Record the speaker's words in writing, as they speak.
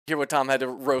Hear what Tom had to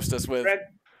roast us with.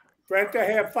 Brent, I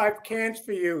have 5 cans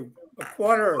for you. A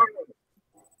quarter.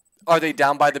 Are they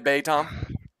down by the bay, Tom?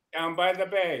 Down by the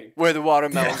bay. Where the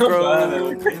watermelons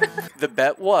grow. The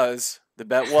bet was,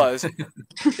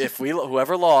 if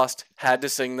whoever lost had to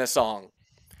sing this song.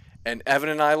 And Evan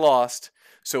and I lost,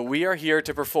 so we are here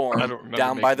to perform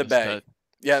Down by the Bay. Bet.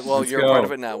 Yeah, well, you're a part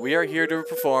of it now. We are here to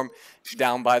perform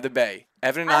Down by the Bay.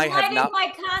 Evan and I have not.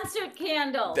 my concert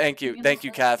candle. Thank you,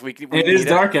 Kath. We it is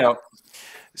dark out.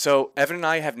 So Evan and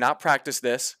I have not practiced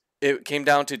this. It came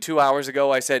down to 2 hours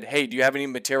ago. I said, "Hey, do you have any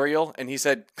material?" And he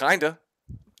said, "Kinda."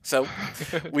 So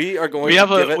we are going. We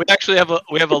actually have a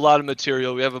lot of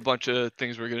material. We have a bunch of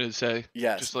things we're going to say.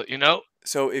 Yes. Just to let you know.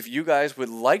 So if you guys would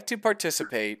like to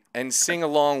participate and sing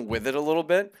along with it a little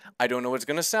bit, I don't know what it's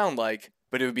going to sound like,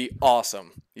 but it would be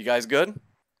awesome. You guys good?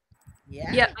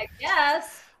 Yeah. Yep. I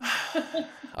guess.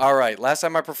 All right. Last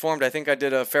time I performed, I think I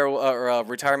did a farewell or a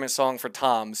retirement song for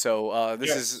Tom. So I'm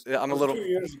a little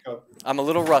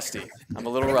rusty. All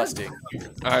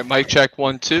right, mic check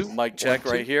 1 2. Mic check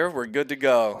right here. We're good to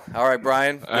go. All right,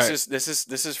 Bryan.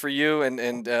 This is for you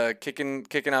and kicking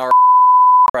our.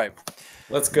 All right.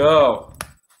 Let's go.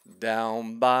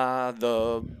 Down by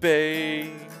the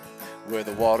bay, where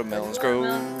the watermelons grow,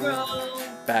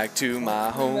 back to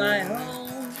my home.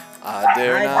 I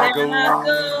dare not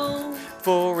go,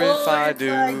 for if I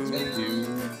do,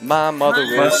 my mother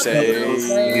will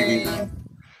say.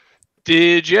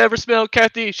 Did you ever smell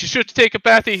Kathy? She should take a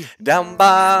bathy. Down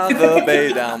by the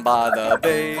bay,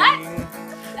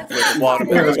 where the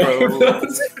watermelons grow,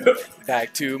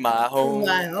 back to my home.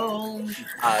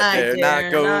 I dare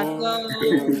not go,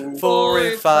 for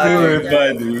if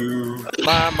I do,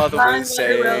 my mother will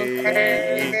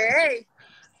say.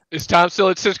 Is Tom still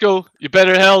at Cisco? You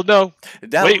better hell no.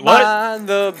 Down by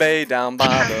the bay,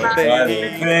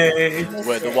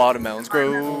 where the watermelons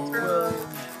grow,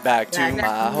 back to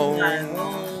my home.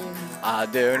 I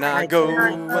dare not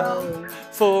go,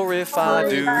 for if I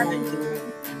do,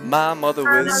 my mother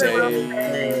will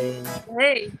say.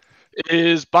 Hey.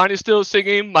 Is Bonnie still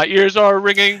singing? My ears are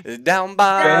ringing. Down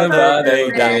by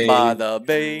the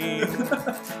bay,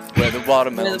 where the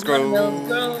watermelons grow,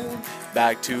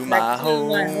 back to my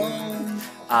home.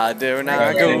 I dare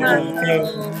not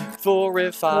go, for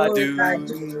if I do,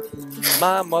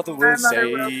 my mother will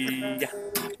say.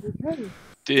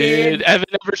 Did Evan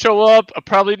ever show up? I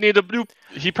probably need a new.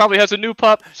 He probably has a new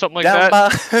pup, something like that.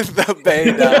 Down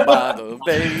by the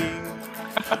bay,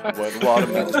 where the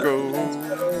watermelons grow.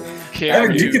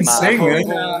 Evan, you can sing, man.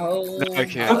 No, I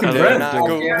can't. I dare not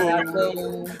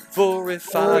go, for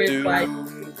if I do,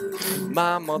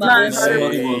 my mother will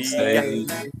say.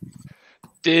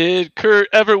 Did Kurt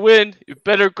ever win? You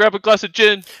better grab a glass of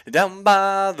gin. Down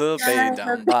by the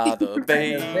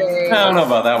bay, I don't know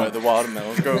about that where one. the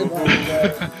watermelons grow,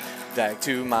 back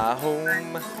to my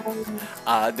home.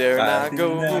 I dare not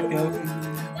go,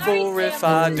 for if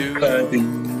I do,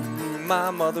 my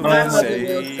mother will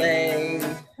say.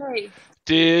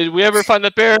 Did we ever find the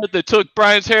bear that took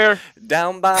Bryan's hair?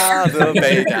 Down by the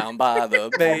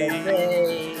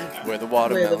bay, where the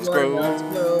watermelons grow,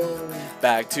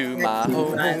 back to my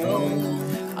home.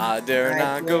 I dare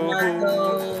not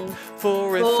go,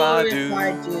 for if I do,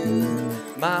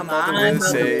 my mother will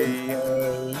say.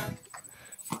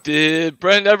 Did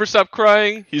Brent ever stop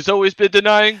crying? He's always been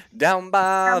denying. Down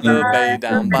by the bay,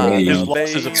 His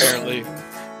losses apparently.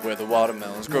 where the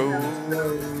watermelons grow,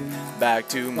 back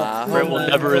to my Brent home. will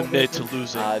never admit to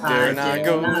losing. I dare not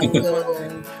go,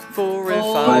 for if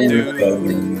I do,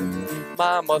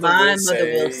 my mother will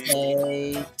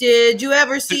say. Did you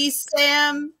ever see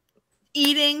Sam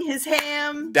eating his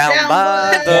ham? Down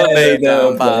by the bay,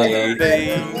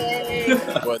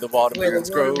 where the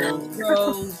watermelons grow,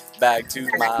 back to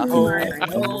my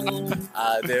home.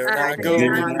 I dare not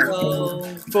go,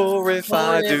 for if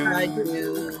I do,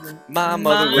 my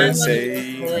mother will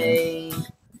say.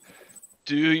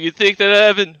 Do you think that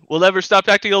Evan will ever stop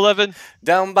acting 11?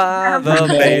 Down by the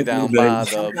bay, I'm trying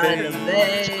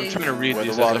to read where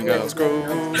these the as I go. watermelons grow,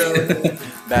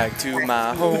 back to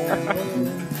my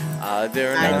home. I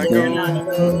dare not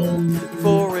go,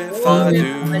 for if I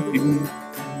do,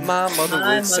 my mother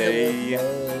will say.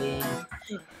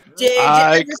 Did you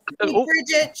ever see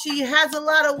Bridget? She has a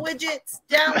lot of widgets.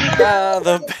 Down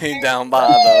by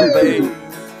the bay.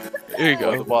 Here you go.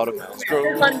 Where the watermelons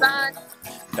grow,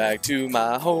 back to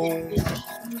my home.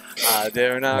 I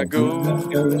dare not go,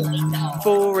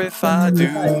 for if I do,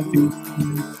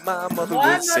 my mother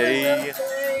will say.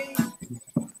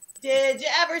 Did you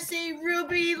ever see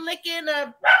Ruby licking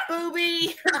a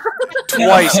booby?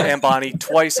 Twice, Ambani,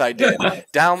 twice I did.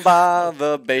 Down by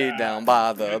the bay, down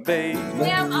by the bay.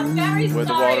 Sam, I'm very Where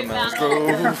the sorry watermelons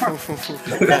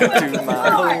about grow. Back to my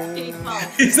home. people.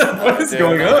 He's like, what is Dare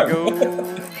going not on? go, You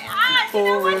know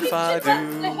for what? if You I should go to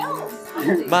the do,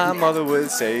 hills. my mother would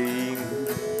say.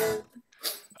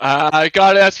 I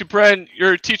gotta ask you, Brent,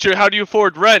 you're a teacher. How do you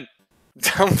afford rent?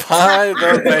 Down by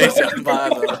the bay, down by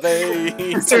the bay.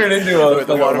 He's turning into a Where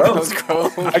the watermelons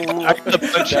grow. I got a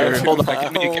bunch here. Down Hold to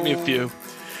on, my give me a home. few.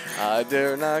 I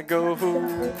dare not go,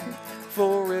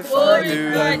 for if Or I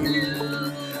if I do,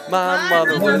 do, my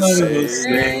mother would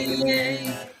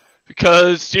say.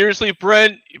 Because seriously,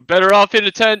 Brent, you're better off in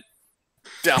a tent.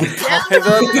 Down by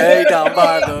the bay, down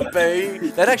by the bay.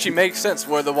 That actually makes sense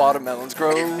where the watermelons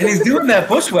grow. And he's doing that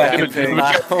bushwhacking Back to thing.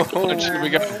 my Here we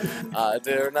go. home. I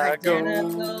dare I not dare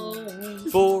not go, go.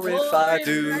 for if I For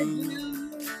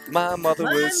do, my mother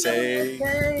my would mother say.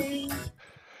 say.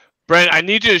 Brent, I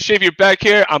need you to shave your back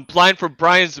hair. I'm blind from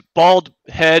Brian's bald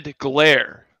head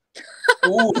glare.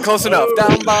 Ooh, close enough.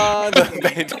 Down by the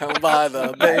bay, down by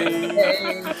the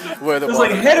bay. Where the It's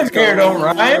like head and hair don't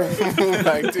rhyme.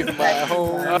 Back to my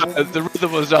home. The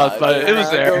rhythm was off, but it was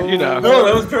there, you know. No,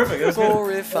 that was perfect. That was good.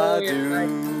 For if I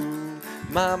do,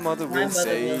 my mother My would mother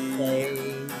say. will say.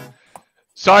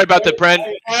 Sorry about that, Brent.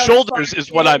 Shoulders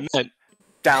is what I meant.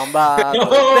 Down by the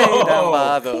bay, down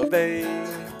by the bay.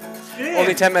 Yeah.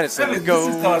 Only 10 minutes to This go.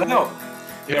 is thought out.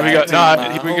 Here we go. No,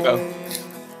 here we go.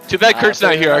 Too bad Kurt's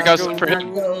not here. I got something for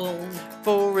him. Go.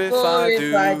 For if For I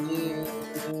if I do,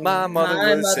 do, my mother my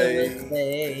would mother say. will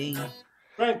say.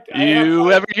 Brent, I have You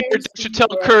five ever hear cans that should for tell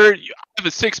you. Kurt, you have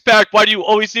a six-pack, why do you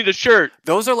always need a shirt?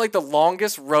 Those are like the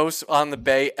longest roasts on the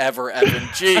bay ever, Evan.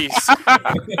 Jeez.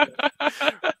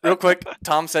 Real quick,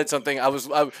 Tom said something. I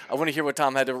want to hear what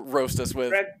Tom had to roast us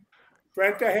with.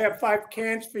 Brent, I have 5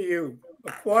 cans for you.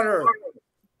 A quarter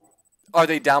Are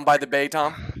they down by the bay,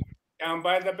 Tom? down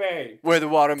by the bay. Where the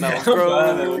watermelons Down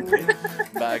grow.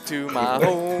 by Back to my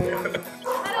home.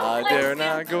 I dare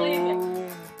not go.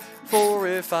 For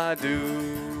if I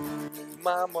do,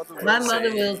 my mother will My mother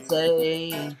say. will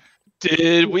say.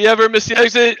 Did we ever miss the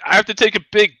exit? I have to take a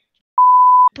big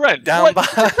Brent. Down what? by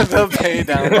the bay,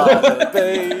 down by the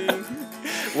bay.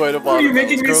 Where the What are you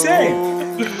making me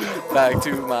watermelons grow. Back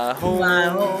to my home. My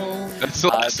home. That's the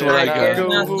I last one I dare got.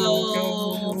 not Not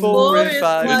go. For if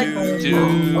I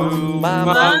do, my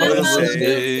mother will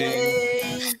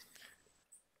say.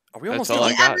 Are we almost That's all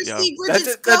done? I got, Ever yo. see That's Bridget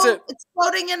it, that's go it.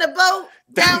 exploding in a boat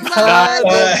down Down by by the the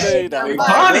bay, bay, down down by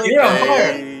by the You're on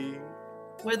bay.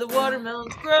 where the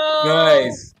watermelons grow.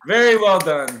 Nice. Very well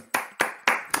done.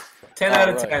 10 out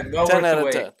of All right. 10. Well 10 worth out the of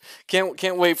wait. 10.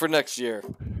 Can't wait for next year.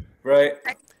 Right?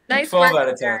 Nice 12 work, out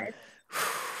of 10. guys.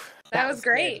 That was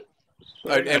great.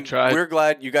 And tried. we're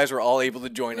glad you guys were all able to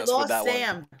join We us with lost that one.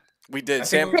 Sam. We did. I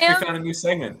Sam think we found a new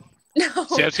segment. No,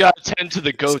 Sam's got to tend to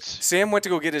the goats. Sam went to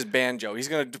go get his banjo. He's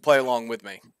going to play along with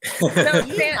me. no Sam,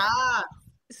 Yeehaw.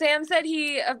 Sam said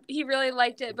he really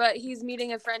liked it, but he's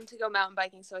meeting a friend to go mountain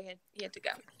biking, so he had to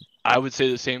go. I would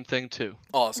say the same thing, too.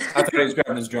 Awesome. I thought he was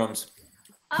grabbing his drums.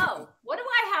 Oh, what do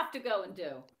I have to go and do?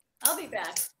 I'll be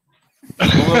back. A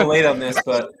little late on this,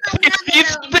 but Need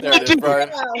something There it to is, do. Brian.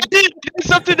 Need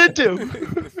something to do.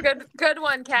 Good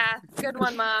one, Kath. Good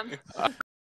one, Mom.